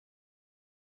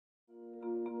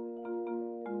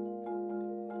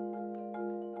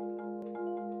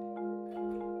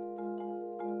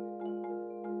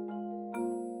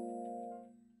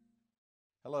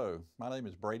Hello, my name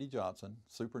is Brady Johnson,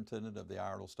 Superintendent of the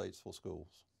Iredell Statesville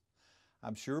Schools.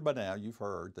 I'm sure by now you've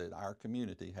heard that our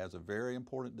community has a very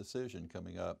important decision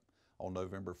coming up on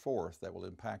November 4th that will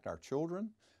impact our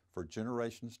children for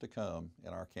generations to come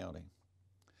in our county.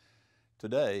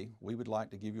 Today, we would like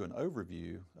to give you an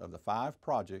overview of the 5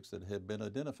 projects that have been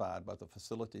identified by the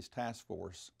Facilities Task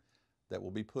Force that will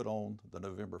be put on the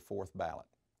November 4th ballot.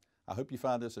 I hope you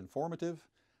find this informative.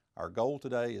 Our goal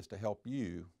today is to help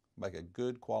you make a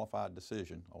good qualified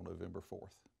decision on November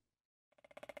 4th.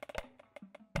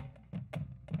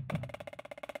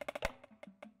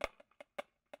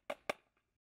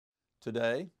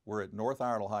 Today, we're at North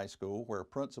Iredell High School where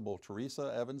Principal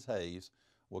Teresa Evans Hayes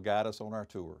will guide us on our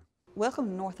tour. Welcome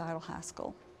to North Iredell High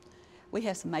School. We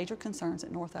have some major concerns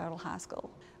at North Iredell High School.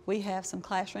 We have some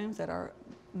classrooms that are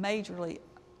majorly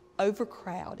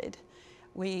overcrowded.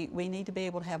 We need to be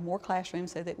able to have more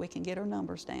classrooms so that we can get our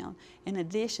numbers down. In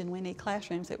addition, we need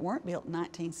classrooms that weren't built in the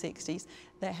 1960s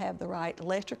that have the right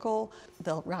electrical,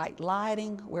 the right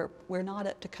lighting. We're not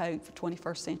up to code for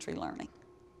 21st century learning.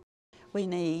 We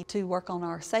need to work on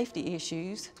our safety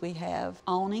issues. We have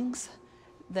awnings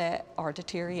that are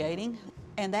deteriorating,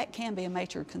 and that can be a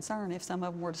major concern if some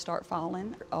of them were to start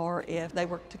falling or if they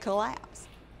were to collapse.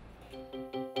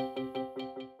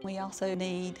 We also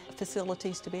need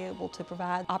facilities to be able to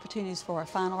provide opportunities for our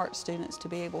fine arts students to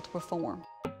be able to perform.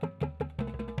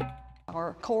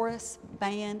 Our chorus,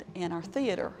 band, and our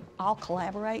theater all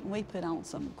collaborate, and we put on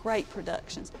some great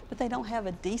productions, but they don't have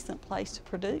a decent place to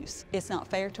produce. It's not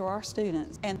fair to our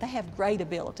students, and they have great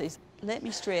abilities. Let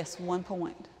me stress one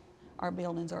point. Our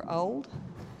buildings are old,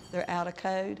 they're out of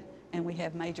code, and we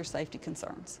have major safety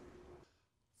concerns.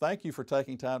 Thank you for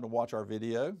taking time to watch our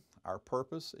video. Our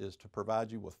purpose is to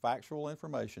provide you with factual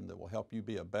information that will help you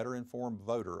be a better informed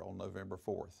voter on November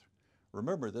 4th.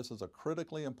 Remember, this is a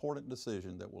critically important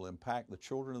decision that will impact the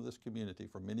children of this community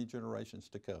for many generations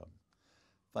to come.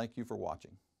 Thank you for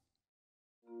watching.